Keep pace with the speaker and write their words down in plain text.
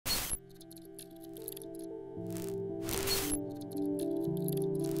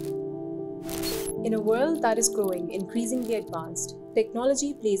In a world that is growing increasingly advanced,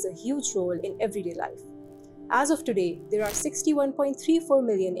 technology plays a huge role in everyday life. As of today, there are 61.34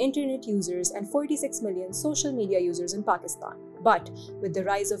 million internet users and 46 million social media users in Pakistan. But with the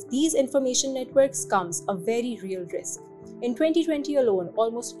rise of these information networks comes a very real risk. In 2020 alone,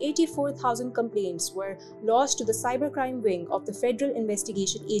 almost 84,000 complaints were lodged to the cybercrime wing of the Federal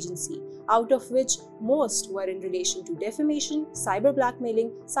Investigation Agency, out of which most were in relation to defamation, cyber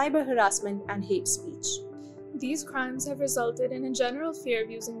blackmailing, cyber harassment, and hate speech. These crimes have resulted in a general fear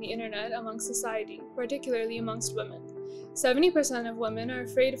of using the internet amongst society, particularly amongst women. 70% of women are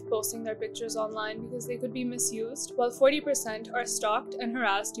afraid of posting their pictures online because they could be misused, while 40% are stalked and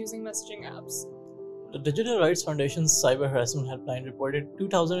harassed using messaging apps. The Digital Rights Foundation's Cyber Harassment Helpline reported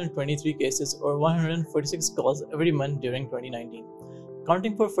 2,023 cases or 146 calls every month during 2019,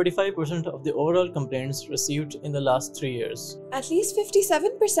 accounting for 45% of the overall complaints received in the last 3 years. At least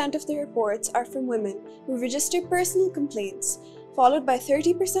 57% of the reports are from women who registered personal complaints, followed by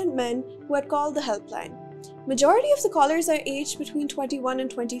 30% men who had called the helpline. Majority of the callers are aged between 21 and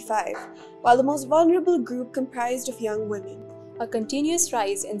 25, while the most vulnerable group comprised of young women. A continuous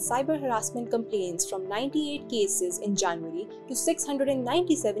rise in cyber harassment complaints from 98 cases in January to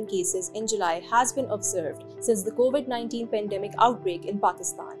 697 cases in July has been observed since the COVID-19 pandemic outbreak in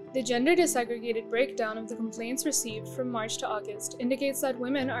Pakistan. The gender disaggregated breakdown of the complaints received from March to August indicates that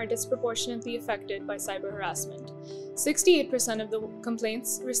women are disproportionately affected by cyber harassment. 68% of the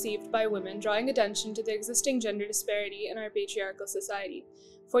complaints received by women, drawing attention to the existing gender disparity in our patriarchal society.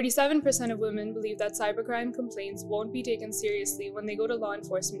 47% of women believe that cybercrime complaints won't be taken seriously when they go to law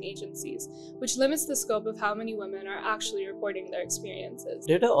enforcement agencies, which limits the scope of how many women are actually reporting their experiences.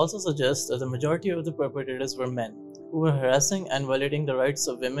 Data also suggests that the majority of the perpetrators were men, who were harassing and violating the rights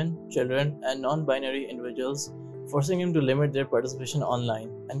of women, children, and non-binary individuals, forcing them to limit their participation online,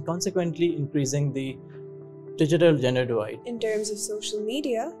 and consequently increasing the digital gender divide. In terms of social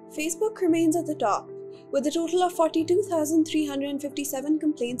media, Facebook remains at the top, with a total of 42,357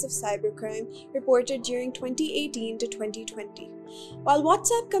 complaints of cybercrime reported during 2018 to 2020, while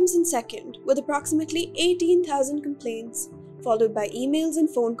WhatsApp comes in second, with approximately 18,000 complaints, followed by emails and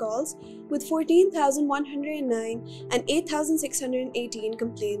phone calls, with 14,109 and 8,618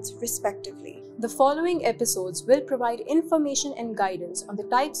 complaints respectively. The following episodes will provide information and guidance on the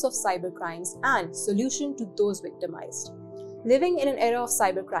types of cybercrimes and solution to those victimized. Living in an era of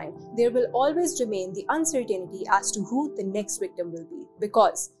cybercrime, there will always remain the uncertainty as to who the next victim will be,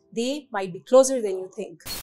 because they might be closer than you think.